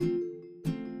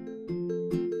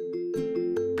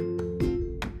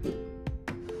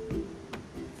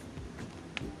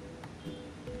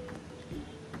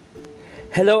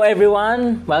Hello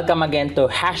everyone! Welcome again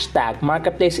to Hashtag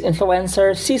Marketplace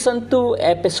Influencer Season 2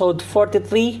 Episode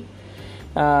 43.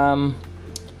 I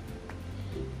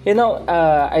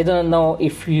don't know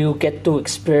if you get to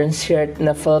experience here in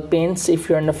the Philippines. If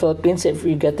you're in the Philippines, if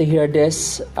you get to hear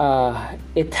this,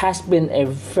 it has been a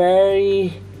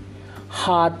very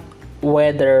hot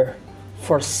weather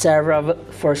for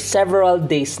several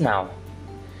days now.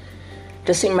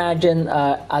 Just imagine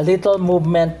a little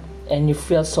movement and you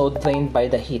feel so drained by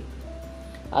the heat.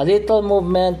 A little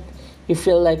movement, you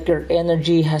feel like your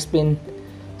energy has been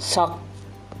sucked.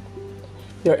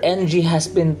 Your energy has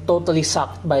been totally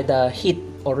sucked by the heat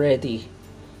already.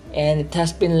 And it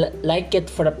has been like it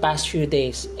for the past few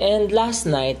days. And last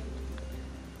night,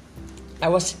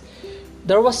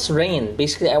 there was rain.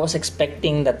 Basically, I was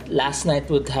expecting that last night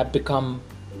would have become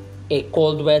a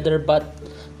cold weather, but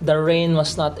the rain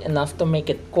was not enough to make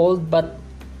it cold, but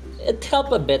it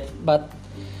helped a bit. But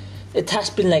it has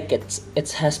been like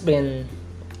it has been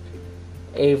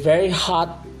a very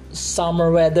hot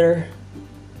summer weather,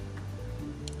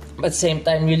 but at the same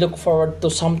time you look forward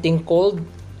to something cold,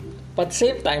 but at the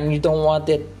same time you don't want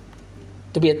it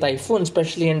to be a typhoon,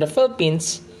 especially in the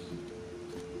Philippines.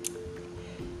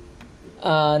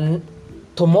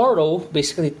 Tomorrow,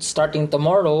 basically starting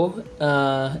tomorrow,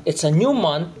 it's a new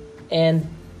month, and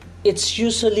it's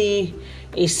usually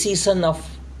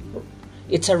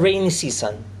it's a rainy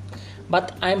season.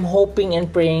 But I'm hoping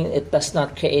and praying it does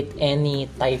not create any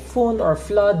typhoon or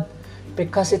flood,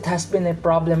 because it has been a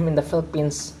problem in the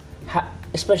Philippines,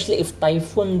 especially if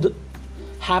typhoon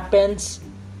happens.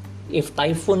 If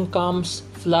typhoon comes,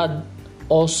 flood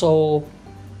also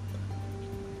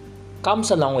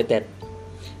comes along with it.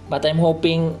 But I'm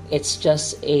hoping it's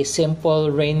just a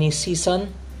simple rainy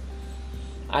season.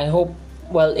 I hope,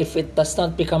 if it does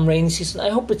not become rainy season, I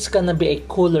hope it's gonna be a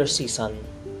cooler season,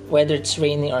 whether it's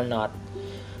raining or not.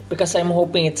 Because I'm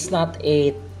hoping it's not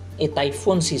a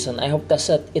typhoon season. I hope that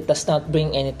it does not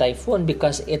bring any typhoon,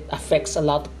 because it affects a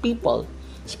lot of people,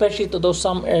 especially to those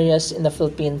some areas in the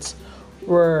Philippines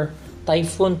where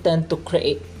typhoon tend to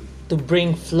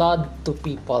bring flood to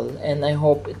people, and I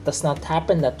hope it does not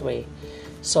happen that way.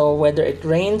 So whether it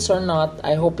rains or not,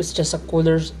 I hope it's just a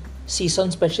cooler season.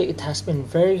 Especially it has been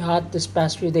very hot this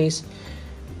past few days.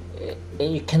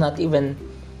 You cannot even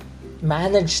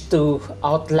manage to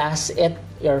outlast it.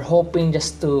 You're hoping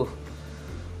just to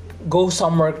go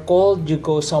somewhere cold. You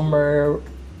go somewhere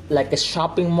like a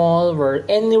shopping mall, where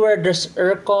anywhere there's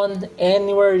aircon,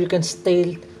 anywhere you can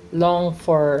stay long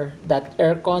for that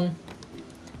air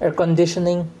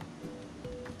conditioning.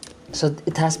 So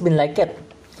it has been like it.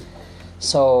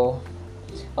 So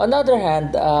on the other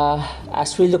hand,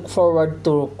 as we look forward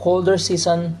to colder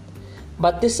season,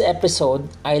 but this episode,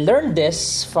 I learned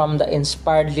this from the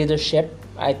Inspired Leadership.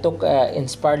 I took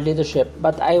Inspired Leadership,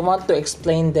 but I want to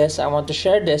explain this. I want to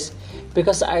share this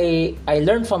because I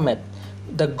learned from it,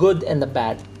 the good and the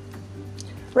bad.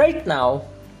 Right now,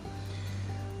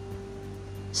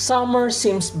 summer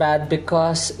seems bad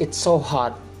because it's so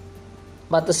hot.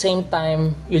 But at the same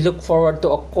time, you look forward to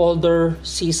a colder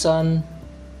season,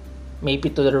 maybe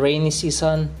to the rainy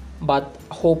season, but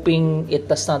hoping it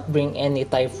does not bring any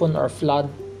typhoon or flood.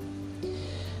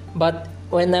 But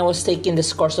when I was taking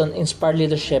this course on Inspired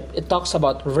Leadership, it talks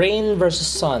about rain versus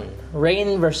sun.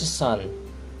 Rain versus sun.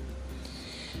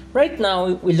 Right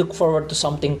now, we look forward to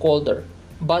something colder.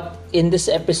 But in this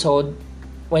episode,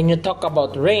 when you talk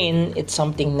about rain, it's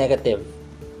something negative.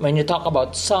 When you talk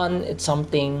about sun, it's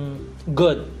something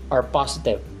good or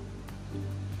positive.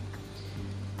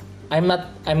 I'm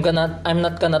not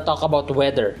gonna talk about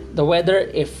weather. The weather,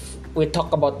 if we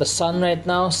talk about the sun right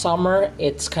now, summer,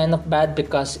 it's kind of bad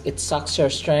because it sucks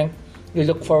your strength. You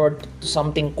look forward to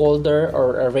something colder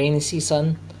or a rainy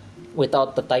season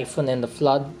without the typhoon and the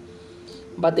flood.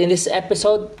 But in this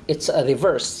episode, it's a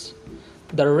reverse.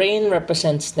 The rain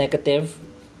represents negative,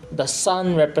 the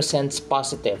sun represents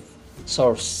positive.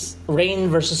 So rain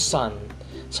versus sun.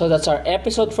 So that's our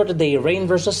episode for today, rain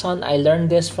versus sun. I learned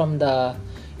this from the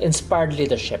Inspired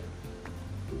Leadership.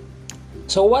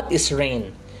 So what is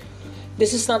rain?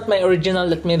 This is not my original.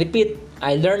 Let me repeat.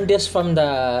 I learned this from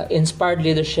the Inspired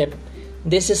Leadership.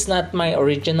 This is not my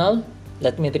original.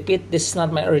 Let me repeat. This is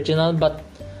not my original, but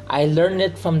I learned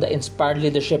it from the Inspired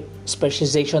Leadership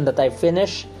specialization that I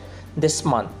finished this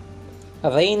month.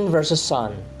 Rain versus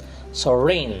sun. So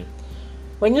rain.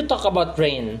 When you talk about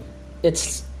rain,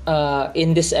 it's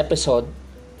in this episode,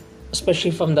 especially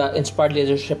from the Inspired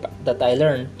Leadership that I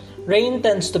learned, rain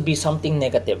tends to be something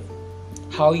negative.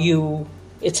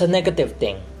 It's a negative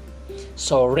thing.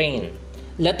 So rain.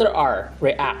 Letter R,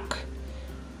 react.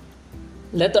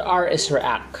 Letter R is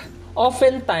react.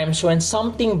 Oftentimes, when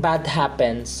something bad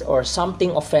happens or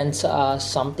something offends us,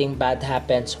 something bad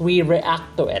happens, we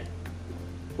react to it.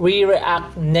 We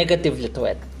react negatively to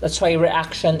it. That's why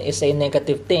reaction is a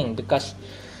negative thing, because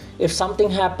if something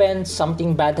happens,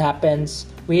 something bad happens,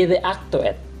 we react to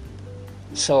it.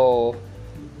 So,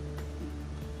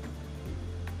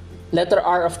 letter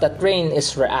R of that rain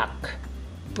is react.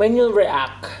 When you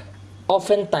react,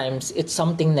 oftentimes it's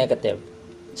something negative.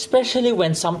 Especially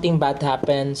when something bad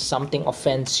happens, something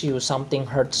offends you, something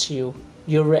hurts you,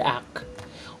 you react.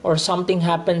 Or something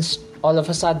happens all of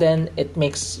a sudden, it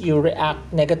makes you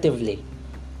react negatively.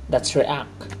 That's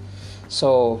react.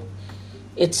 So,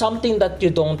 it's something that you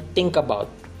don't think about.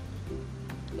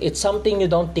 It's something you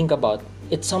don't think about.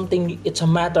 It's a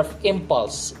matter of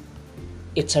impulse.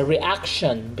 It's a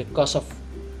reaction because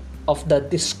of the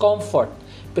discomfort,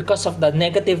 because of the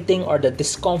negative thing or the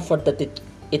discomfort that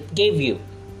it gave you.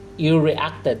 You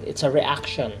reacted. It's a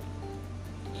reaction.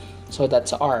 So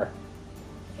that's R.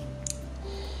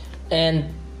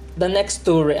 And the next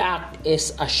to react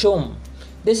is assume.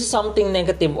 This is something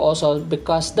negative also,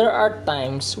 because there are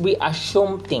times we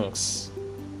assume things.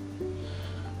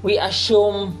 We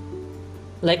assume,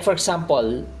 like for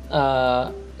example,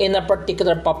 in a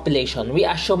particular population, we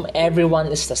assume everyone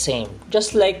is the same.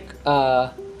 Just like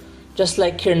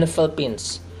here in the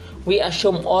Philippines, we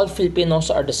assume all Filipinos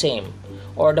are the same.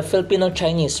 Or the Filipino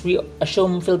Chinese, we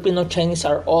assume Filipino Chinese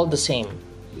are all the same.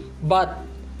 But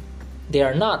they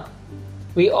are not.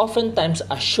 We oftentimes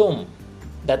assume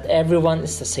that everyone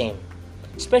is the same.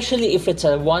 Especially if it's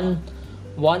a one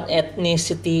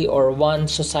ethnicity or one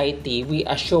society, we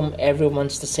assume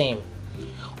everyone's the same.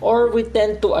 Or we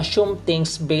tend to assume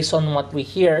things based on what we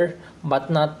hear, but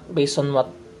not based on what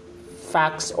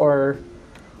facts or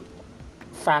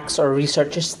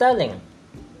research is telling.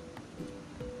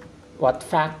 What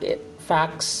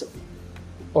facts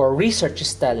or research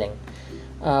is telling.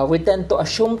 We tend to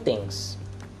assume things.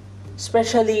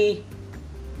 Especially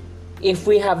if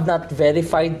we have not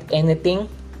verified anything,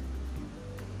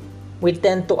 we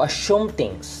tend to assume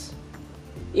things.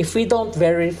 If we don't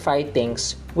verify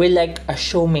things, we like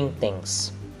assuming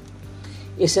things.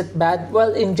 Is it bad?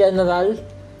 Well, in general,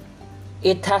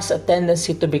 it has a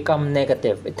tendency to become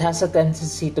negative. It has a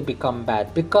tendency to become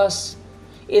bad, because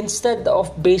instead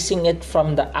of basing it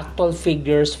from the actual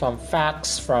figures, from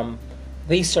facts, from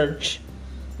research,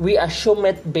 we assume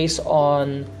it based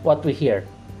on what we hear.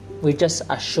 We just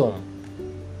assume.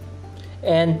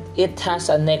 And it has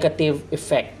a negative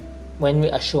effect when we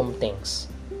assume things.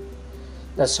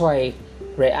 That's why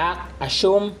react,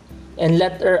 assume, and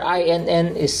letter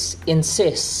INN is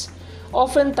insist.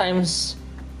 Oftentimes,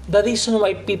 the reason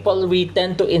why we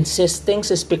tend to insist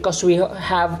things is because we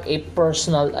have a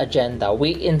personal agenda.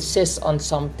 We insist on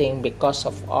something because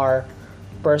of our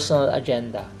personal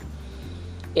agenda.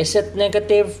 Is it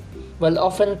negative? Well,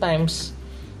 oftentimes,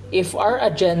 if our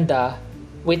agenda,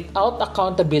 without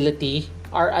accountability,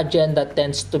 our agenda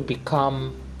tends to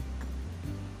become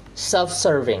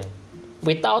self-serving.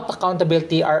 Without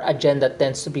accountability, our agenda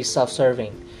tends to be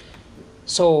self-serving.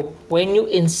 So, when you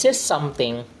insist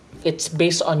something, it's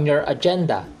based on your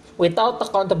agenda. Without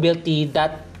accountability,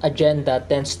 that agenda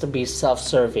tends to be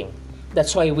self-serving.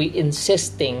 That's why we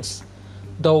insist things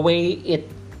the way it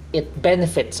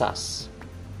benefits us.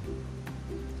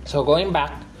 So going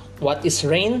back, what is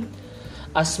rain?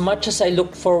 As much as I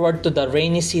look forward to the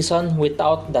rainy season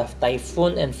without the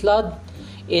typhoon and flood,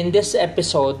 in this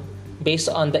episode, based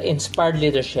on the inspired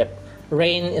leadership,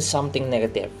 rain is something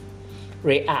negative.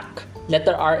 React.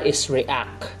 Letter R is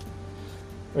react.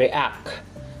 React.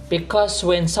 Because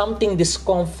when something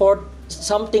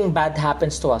bad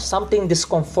happens to us, something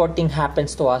discomforting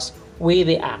happens to us, we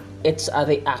react. It's a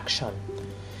reaction.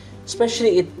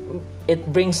 Especially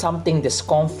it brings something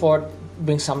discomfort,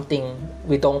 brings something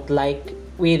we don't like,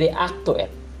 we react to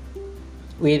it.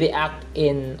 We react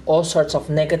in all sorts of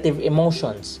negative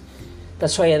emotions.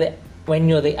 That's why when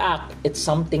you react, it's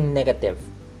something negative.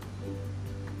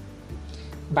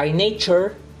 By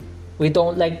nature, we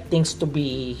don't like things to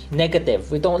be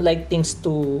negative. We don't like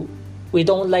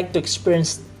to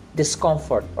experience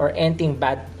discomfort or anything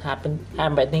bad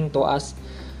happening to us.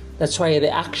 That's why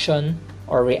reaction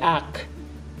or react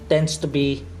tends to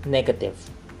be negative.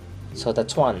 So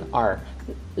that's one, R.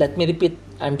 Let me repeat.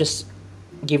 I'm just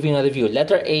giving a review.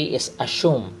 Letter A is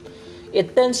assume.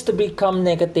 It tends to become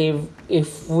negative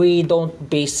if we don't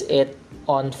base it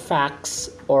on facts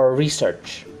or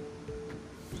research.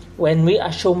 When we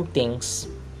assume things,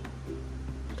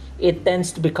 it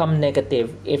tends to become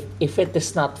negative if it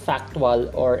is not factual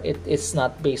or it is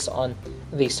not based on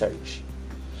research.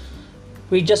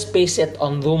 We just base it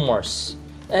on rumors.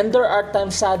 And there are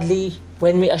times, sadly,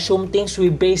 when we assume things, we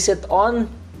base it on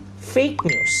fake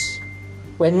news.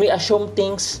 When we assume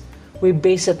things, we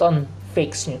base it on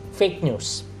fake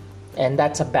news. And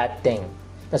that's a bad thing.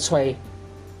 That's why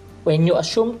when you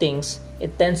assume things,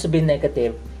 it tends to be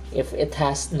negative if it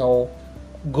has no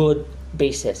good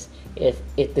basis. If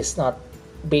it is not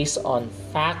based on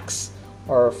facts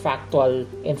or factual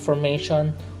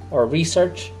information or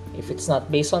research, if it's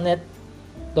not based on it,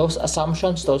 those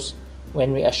assumptions,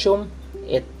 when we assume,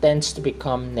 it tends to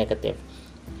become negative.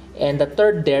 And the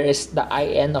third there is the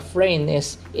IN of rain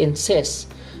is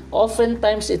insist.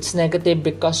 Oftentimes it's negative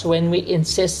because when we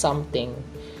insist something,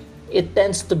 it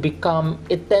tends to be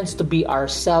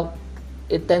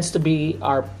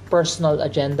our personal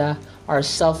agenda, our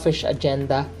selfish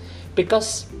agenda.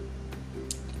 Because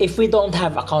if we don't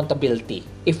have accountability,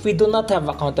 if we do not have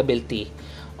accountability,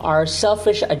 our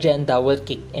selfish agenda will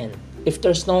kick in. If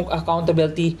there's no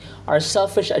accountability, our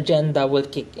selfish agenda will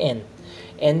kick in.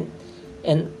 And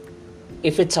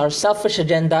if it's our selfish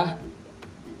agenda,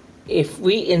 if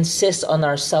we insist on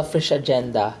our selfish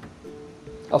agenda,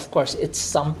 of course, it's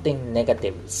something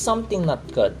negative, something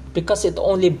not good, because it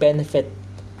only benefits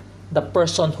the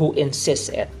person who insists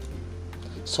it.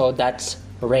 So that's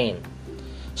rain.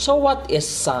 So what is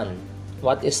sun?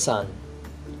 What is sun?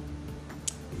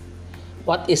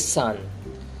 What is sun?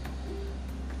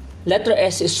 Letter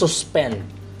S is suspend.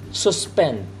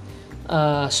 Suspend.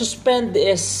 Suspend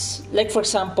is, like for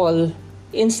example,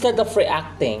 instead of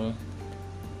reacting,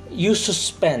 you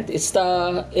suspend. It's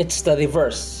the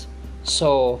reverse.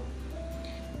 So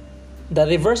the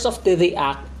reverse of the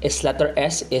react is letter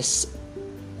S.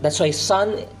 That's why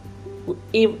sun,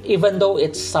 even though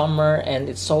it's summer and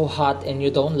it's so hot and you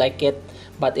don't like it,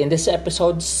 but in this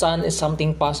episode, sun is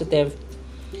something positive.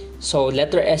 So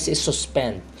letter S is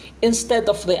suspend. Instead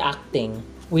of reacting,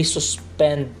 we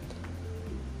suspend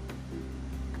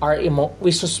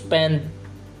we suspend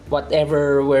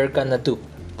whatever we're gonna do.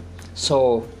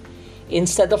 So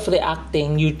instead of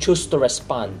reacting, you choose to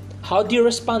respond. How do you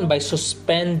respond? By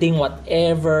suspending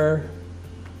whatever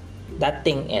that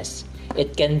thing is.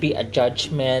 It can be a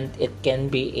judgment, it can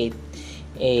be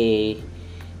a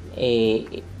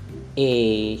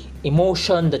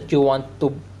emotion that you want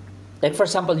to, like for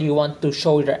example, you want to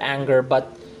show your anger,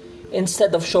 but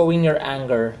instead of showing your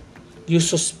anger, you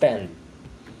suspend.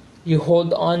 You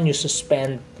hold on, you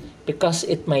suspend, because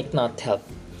it might not help.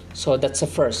 So that's the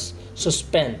first.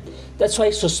 Suspend. That's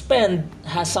why suspend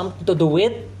has something to do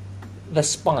with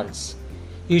response.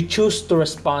 You choose to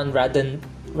respond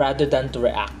rather than to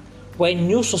react. When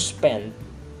you suspend,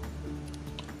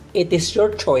 it is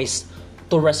your choice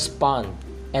to respond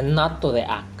and not to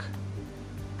react.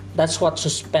 That's what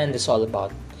suspend is all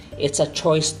about. It's a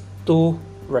choice to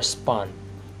respond,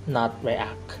 not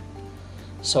react.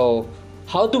 So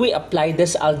how do we apply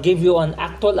this? I'll give you an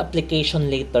actual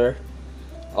application later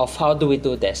of how do we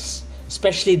do this,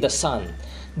 especially the sun.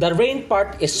 The rain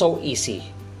part is so easy.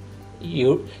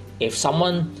 If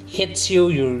someone hits you,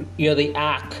 you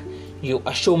react. You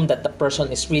assume that the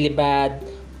person is really bad,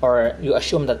 or you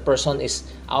assume that person is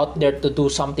out there to do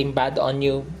something bad on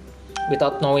you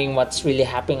without knowing what's really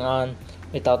happening on,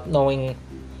 without knowing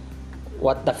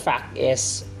what the fact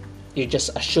is. You just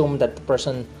assume that the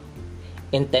person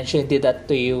intentionally did that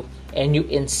to you, and you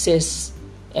insist,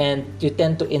 and you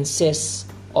tend to insist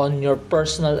on your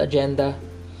personal agenda.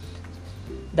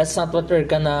 That's not what we're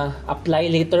gonna apply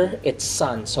later. It's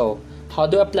sun. So how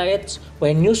do you apply it?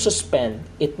 When you suspend,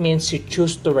 it means you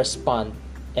choose to respond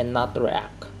and not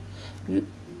react.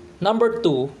 Number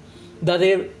two,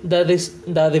 the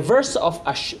reverse of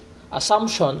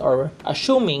assumption or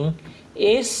assuming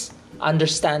is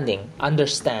understanding.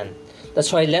 Understand.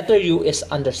 That's why letter U is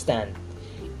understand.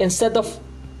 Instead of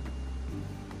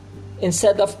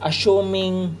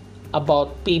assuming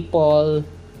about people,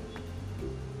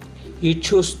 you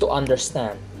choose to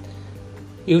understand.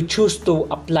 You choose to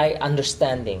apply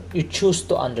understanding. You choose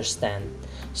to understand.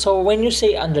 So when you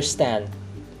say understand,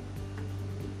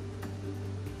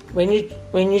 when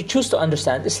you choose to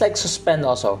understand, it's like suspend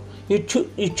also. You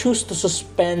choose to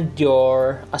suspend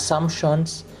your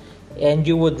assumptions, and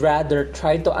you would rather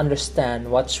try to understand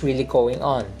what's really going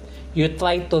on. You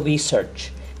try to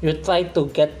research. You try to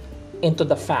get into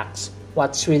the facts,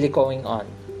 what's really going on.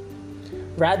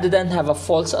 Rather than have a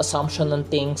false assumption on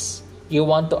things, you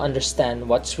want to understand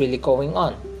what's really going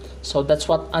on. So that's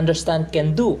what understand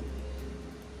can do.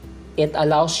 It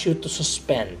allows you to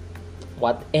suspend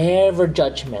whatever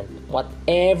judgment,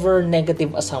 whatever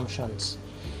negative assumptions,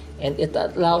 and it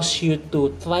allows you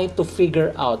to try to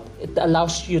figure out, it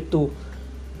allows you to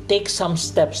take some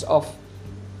steps of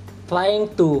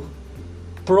trying to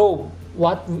probe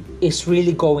what is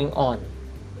really going on.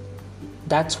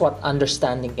 That's what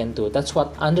understanding can do. That's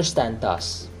what understand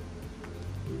does.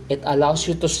 It allows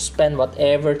you to suspend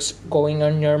whatever's going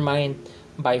on in your mind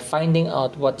by finding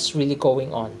out what's really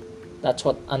going on. That's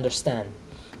what understand.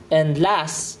 And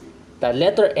last, the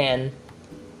letter N,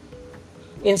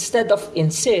 instead of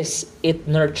insist, it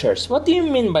nurtures. What do you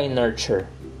mean by nurture?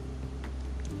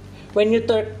 When you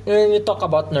talk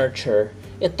about nurture,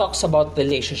 it talks about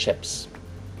relationships.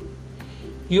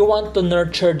 You want to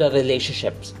nurture the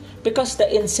relationships. Because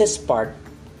the insist part,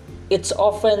 it's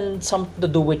often something to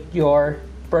do with your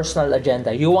personal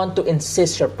agenda. You want to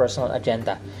insist your personal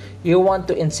agenda. You want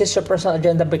to insist your personal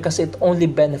agenda because it only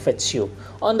benefits you.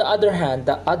 On the other hand,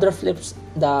 the other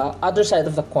side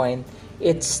of the coin,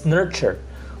 it's nurture.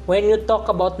 When you talk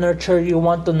about nurture, you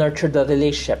want to nurture the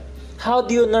relationship. How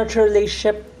do you nurture a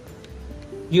relationship?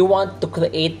 You want to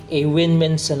create a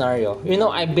win-win scenario.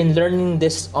 I've been learning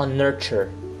this on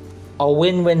nurture. A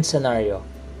win-win scenario.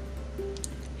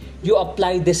 You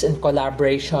apply this in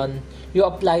collaboration. You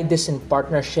apply this in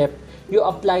partnership. You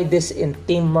apply this in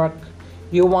teamwork.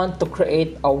 You want to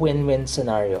create a win-win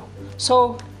scenario.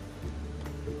 So,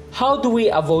 how do we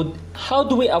avoid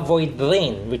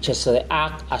rain, which is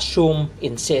react, assume,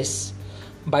 insist,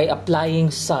 by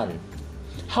applying sun?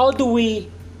 How do we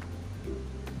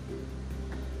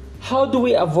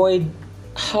avoid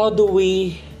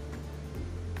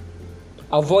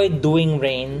doing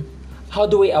rain? How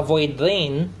do we avoid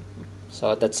rain?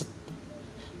 So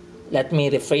let me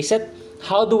rephrase it.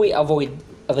 How do we avoid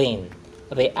rain?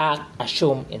 React,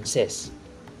 assume, insist.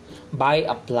 By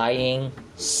applying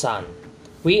sun.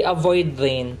 We avoid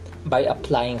rain by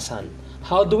applying sun.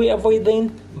 How do we avoid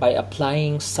rain? By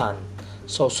applying sun.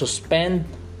 So suspend,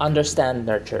 understand,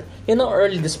 nurture.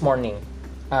 Early this morning,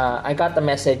 I got a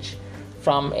message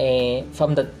from a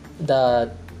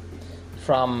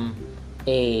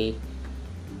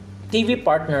TV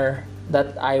partner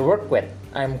that I work with.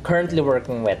 I'm currently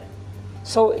working with.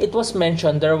 So it was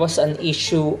mentioned there was an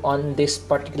issue on this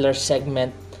particular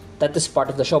segment that is part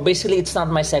of the show. Basically, it's not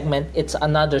my segment, it's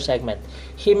another segment.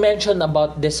 He mentioned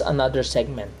about this another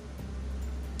segment.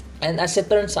 And as it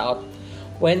turns out,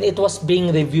 when it was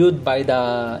being reviewed by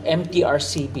the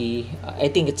MTRCB, I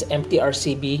think it's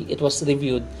MTRCB, it was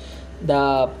reviewed,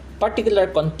 the particular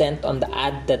content on the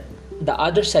ad that the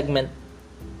other segment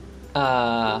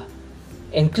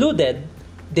included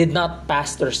did not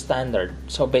pass their standard.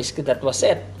 So basically that was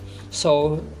it.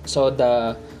 So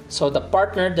the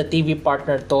partner, the TV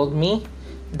partner, told me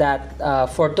that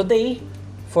for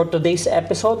today's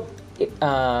episode,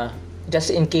 just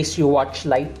in case you watched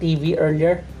Light TV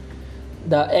earlier,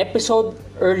 the episode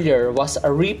earlier was a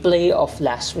replay of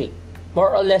last week.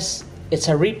 More or less, it's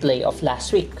a replay of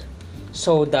last week.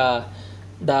 So the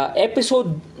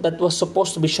episode that was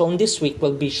supposed to be shown this week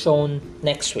will be shown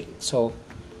next week. So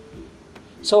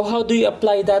how do you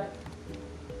apply that?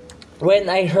 When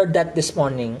I heard that this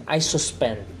morning, I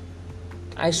suspend.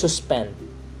 I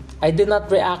did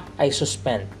not react, I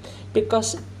suspend.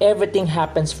 Because everything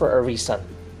happens for a reason.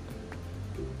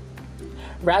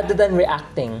 Rather than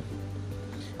reacting,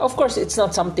 of course, it's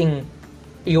not something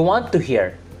you want to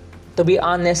hear. To be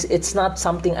honest, it's not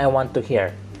something I want to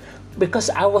hear. Because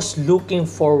I was looking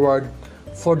forward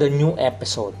for the new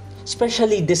episode.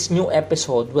 Especially this new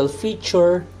episode will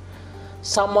feature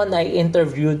someone I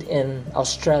interviewed in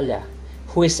Australia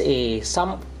who is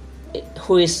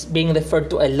being referred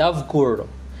to a love guru.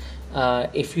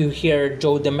 If you hear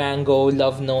Joe DeMango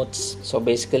love notes, so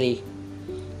basically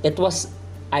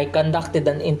I conducted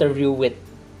an interview with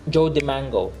Joe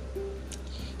DeMango.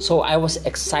 So I was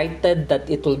excited that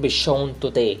it will be shown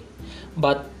today.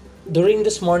 But during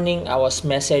this morning, I was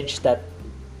messaged that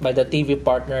by the TV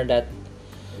partner that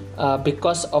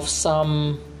because of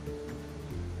some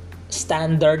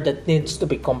standard that needs to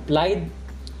be complied,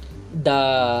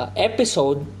 the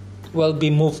episode will be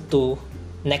moved to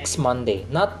next Monday.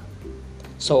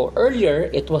 So earlier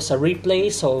it was a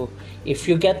replay, so if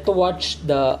you get to watch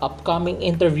the upcoming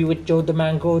interview with Joe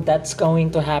DeMango, that's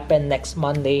going to happen next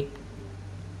Monday.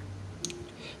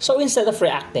 So instead of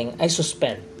reacting, I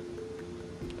suspend.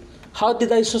 How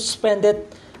did I suspend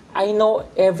it? I know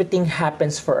everything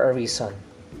happens for a reason.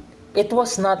 It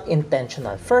was not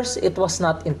intentional. First, it was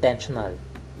not intentional.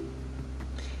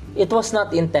 It was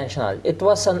not intentional. It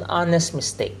was an honest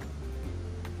mistake.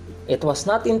 It was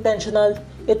not intentional.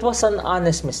 It was an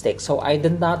honest mistake. So I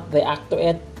did not react to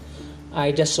it.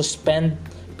 I just suspend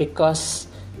because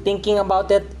thinking about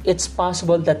it, it's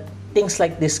possible that things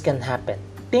like this can happen.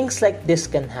 Things like this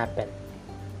can happen.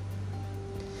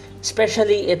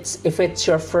 Especially if it's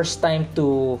your first time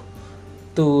to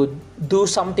do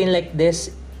something like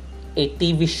this. a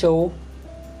TV show,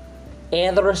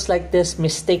 errors like this,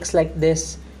 mistakes like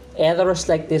this, errors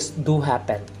like this do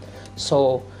happen.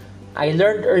 So I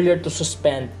learned earlier to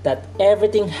suspend that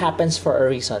everything happens for a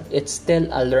reason. It's still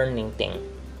a learning thing.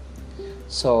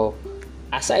 So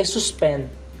as I suspend,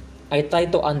 I try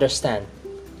to understand.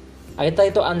 I try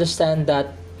to understand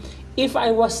that if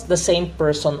I was the same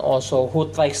person also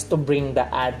who tries to bring the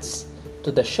ads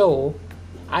to the show,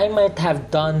 I might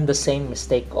have done the same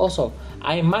mistake also.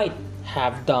 I might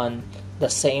have done the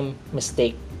same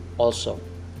mistake also.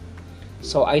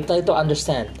 So I try to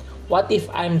understand, what if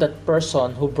I'm that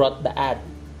person who brought the ad?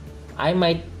 I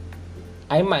might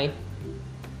have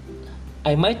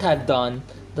done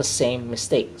the same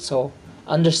mistake. So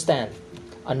understand.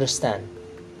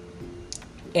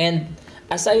 And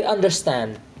as I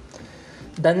understand,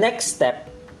 the next step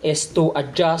is to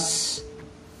adjust,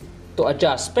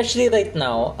 especially right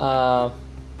now.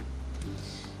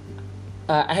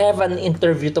 I have an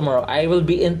interview tomorrow. I will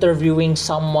be interviewing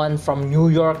someone from New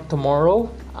York tomorrow,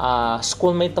 a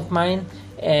schoolmate of mine,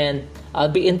 and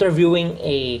I'll be interviewing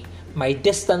my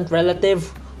distant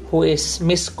relative who is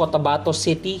Miss Cotabato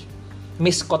City,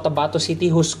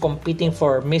 who's competing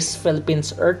for Miss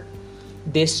Philippines Earth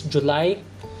this July.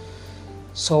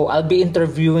 So I'll be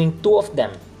interviewing two of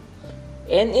them,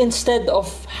 and instead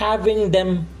of having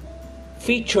them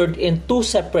featured in two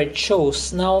separate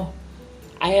shows, now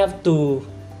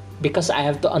because I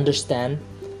have to understand,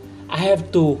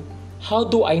 how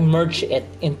do I merge it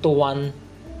into one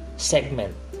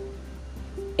segment?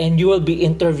 And you will be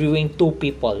interviewing two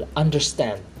people,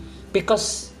 understand?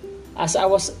 Because as I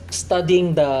was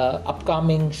studying the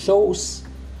upcoming shows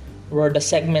where the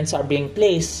segments are being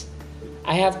placed,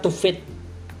 I have to fit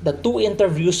the two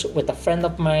interviews with a friend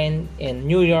of mine in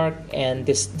New York and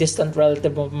this distant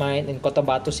relative of mine in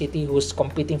Cotabato City who's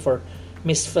competing for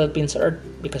Miss Philippines Earth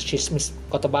because she's Miss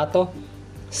Cotabato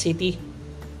City.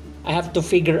 I have to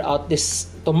figure out this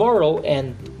tomorrow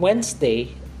and Wednesday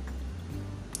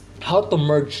how to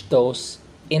merge those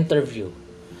interview,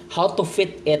 how to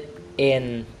fit it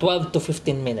in 12 to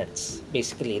 15 minutes.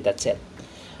 Basically, that's it.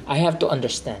 I have to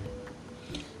understand.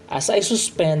 As I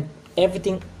suspend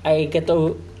everything, I get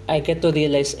to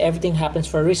realize everything happens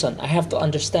for a reason. I have to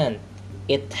understand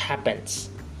it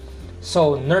happens.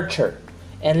 So nurture.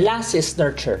 And last is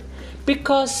nurture.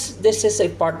 Because this is a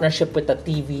partnership with a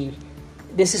TV,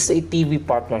 this is a TV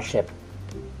partnership.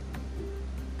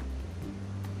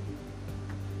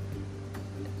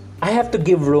 I have to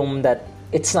give room that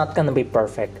it's not gonna be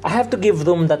perfect. I have to give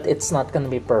room that it's not gonna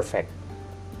be perfect.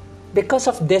 Because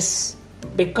of this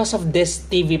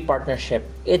TV partnership,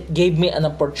 it gave me an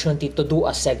opportunity to do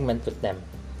a segment with them.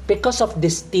 Because of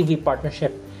this TV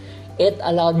partnership, it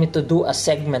allowed me to do a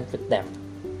segment with them.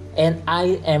 And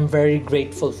I am very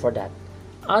grateful for that.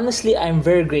 Honestly, I'm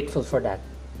very grateful for that.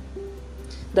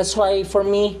 That's why for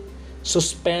me,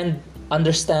 suspend,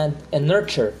 understand, and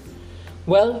nurture,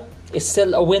 well, it's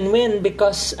still a win-win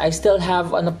because I still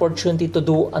have an opportunity to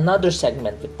do another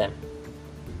segment with them.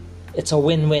 It's a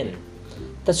win-win.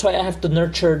 That's why I have to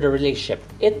nurture the relationship.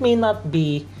 It may not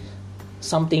be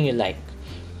something you like.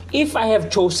 If I have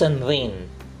chosen rain,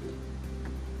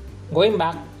 going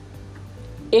back,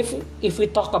 if we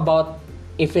talk about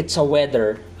if it's a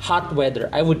weather, hot weather,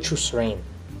 I would choose rain.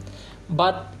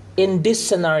 But in this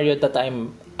scenario that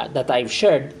I've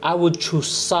shared, I would choose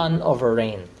sun over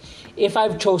rain. If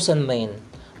I've chosen rain,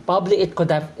 probably it could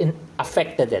have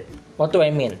affected it. What do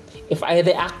I mean? If I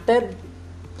reacted,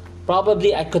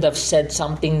 probably I could have said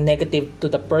something negative to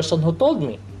the person who told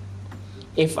me.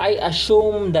 If I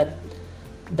assume that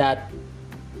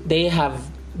they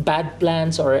have bad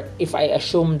plans, or if I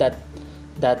assume that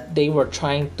they were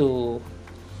trying to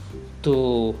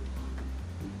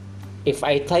if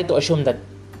I try to assume that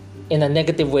in a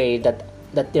negative way that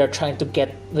they're trying to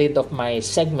get rid of my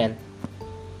segment,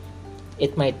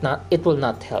 it will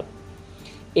not help.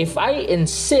 If I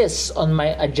insist on my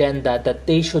agenda that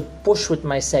they should push with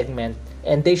my segment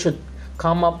and they should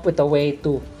come up with a way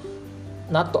to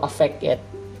not to affect it,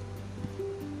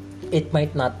 it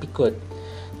might not be good.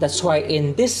 That's why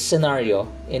in this scenario,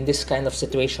 in this kind of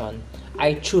situation,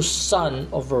 I choose sun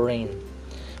over rain,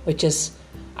 which is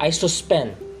I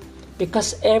suspend,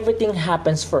 because everything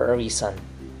happens for a reason.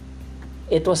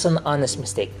 It was an honest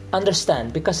mistake.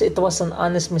 Understand, because it was an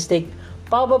honest mistake,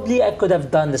 probably I could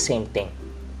have done the same thing.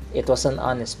 It was an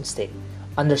honest mistake.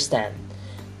 Understand.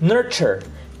 Nurture,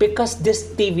 because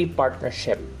this TV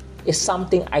partnership is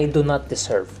something I do not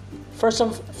deserve. First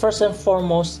and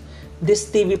foremost, this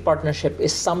TV partnership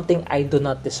is something I do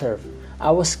not deserve. I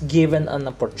was given an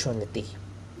opportunity.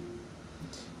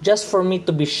 Just for me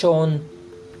to be shown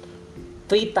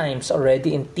 3 times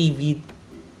already in TV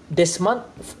this month.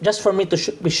 Just for me to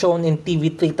be shown in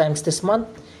TV 3 times this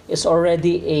month is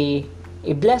already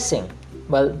a blessing.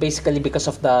 Well, basically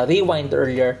because of the rewind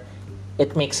earlier,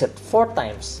 it makes it 4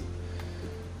 times.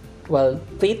 Well,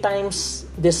 3 times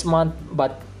this month,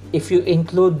 but if you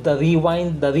include the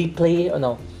rewind, the replay,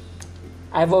 no,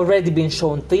 I've already been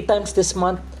shown 3 times this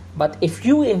month, but if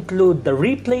you include the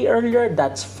replay earlier,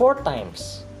 that's 4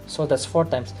 times. So that's 4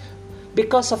 times.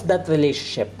 Because of that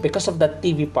relationship, because of that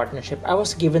TV partnership, I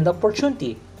was given the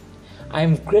opportunity.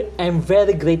 I'm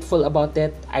very grateful about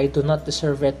it. I do not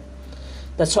deserve it.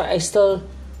 That's why I still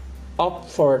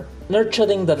opt for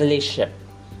nurturing the relationship.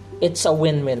 It's a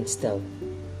win-win still.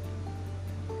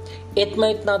 It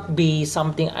might not be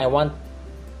something I want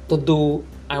to do,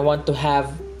 I want to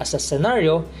have as a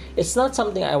scenario. It's not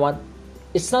something I want.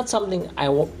 It's not something I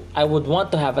would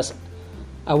want to have as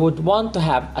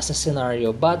a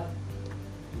scenario, but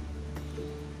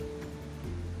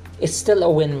it's still a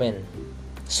win-win.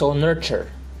 So nurture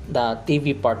the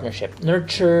TV partnership.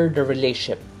 Nurture the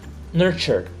relationship.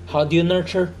 Nurture. How do you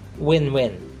nurture?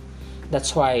 Win-win.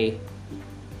 That's why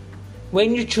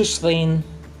when you choose Rain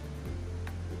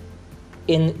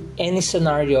in any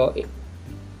scenario,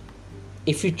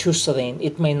 if you choose Rain,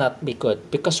 it may not be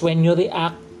good. Because when you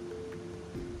react,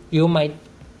 you might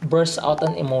burst out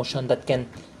an emotion that can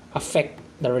affect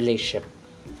the relationship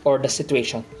or the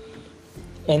situation.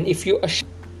 And if you assume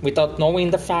without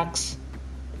knowing the facts,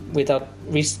 without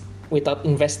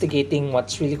investigating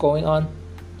what's really going on,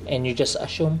 and you just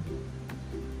assume,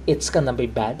 it's gonna be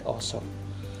bad also.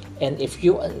 And if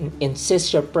you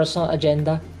insist your personal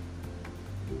agenda,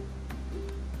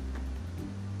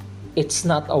 it's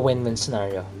not a win-win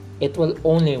scenario. It will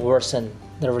only worsen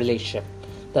the relationship.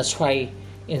 That's why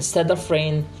instead of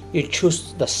Rain, you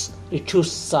choose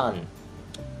Sun.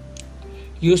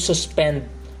 You suspend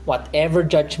whatever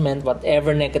judgment,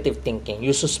 whatever negative thinking.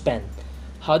 You suspend.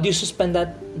 How do you suspend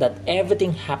that? That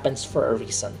everything happens for a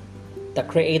reason. The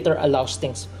Creator allows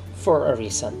things for a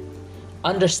reason.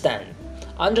 Understand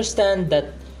that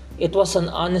it was an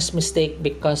honest mistake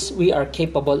because we are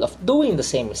capable of doing the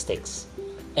same mistakes.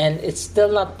 And it's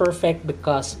still not perfect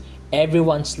because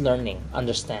everyone's learning.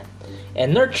 Understand.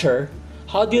 And nurture.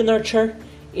 How do you nurture?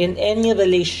 In any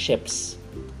relationships,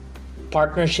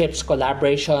 partnerships,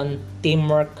 collaboration,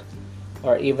 teamwork,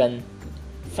 or even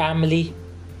family,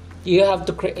 you have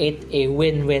to create a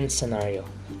win-win scenario.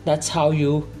 That's how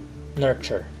you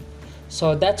nurture.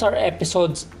 So that's our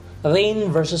episodes,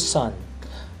 Rain versus Sun.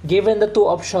 Given the 2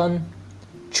 options,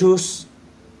 choose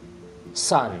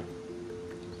Sun.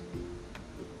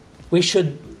 We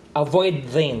should avoid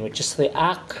Rain, which is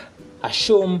react,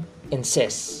 assume,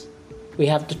 insist. We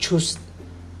have to choose,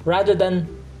 rather than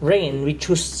Rain, we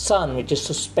choose Sun, which is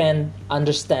suspend,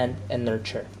 understand, and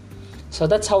nurture. So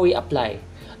that's how we apply.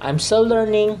 I'm still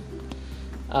learning.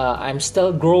 I'm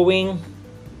still growing.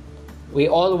 We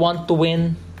all want to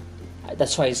win.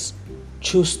 That's why I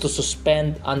choose to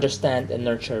suspend, understand, and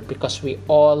nurture, because we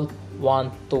all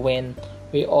want to win.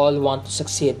 We all want to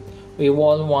succeed. We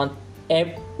all want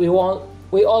everyone.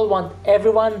 We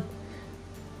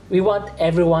want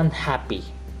everyone happy.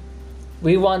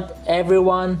 We want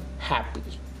everyone happy.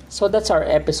 So that's our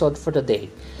episode for today.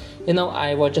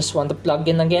 I will just want to plug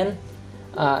in again.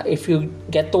 If you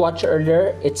get to watch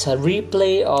earlier, it's a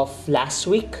replay of last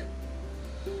week.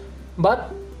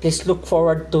 But please look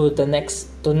forward to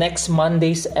next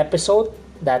Monday's episode.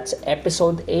 That's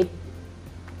episode 8.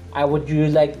 I would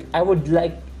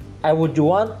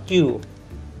want you.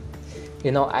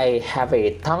 I have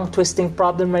a tongue twisting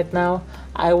problem right now.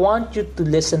 I want you to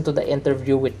listen to the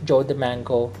interview with Joe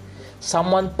DeMango,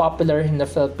 someone popular in the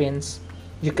Philippines.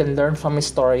 You can learn from his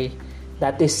story.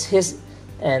 That is his,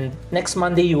 and next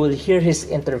Monday you will hear his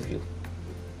interview.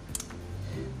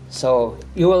 So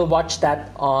you will watch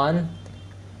that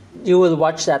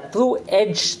through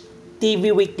Edge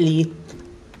TV Weekly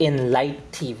in Light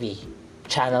TV,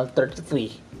 channel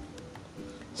 33.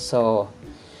 So,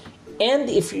 and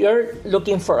if you're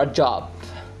looking for a job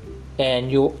and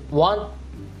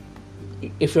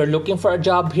if you're looking for a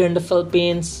job here in the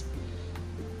Philippines,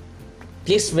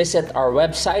 please visit our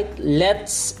website,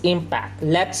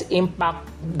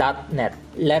 let'simpact.net.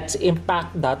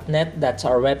 Let'simpact.net, that's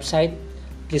our website.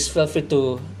 Please feel free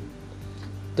to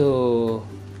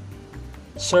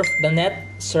surf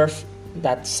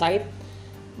that site,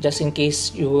 just in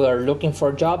case you are looking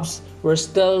for jobs. We're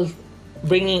still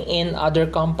bringing in other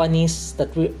companies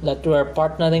that we are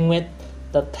partnering with,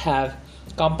 that have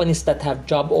companies that have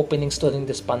job openings during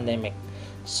this pandemic.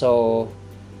 So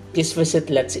please visit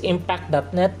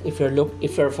let'simpact.net if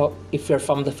you're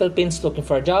from the Philippines looking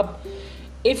for a job.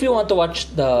 If you want to watch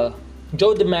the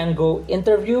Joe DeMango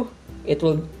interview, it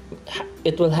will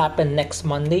happen next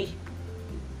Monday.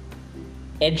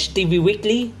 Edge TV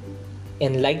Weekly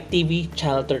in Light TV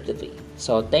Channel 33.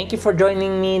 So thank you for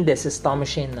joining me. This is Thomas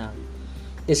Shane Nang.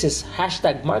 This is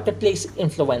hashtag Marketplace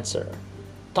Influencer.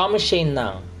 Thomas Shane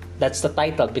Nang. That's the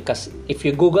title, because if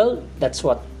you Google, that's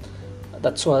what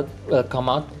will come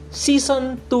out.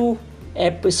 Season 2,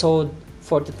 episode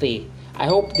 43. I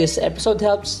hope this episode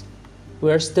helps.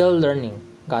 We're still learning.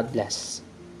 God bless.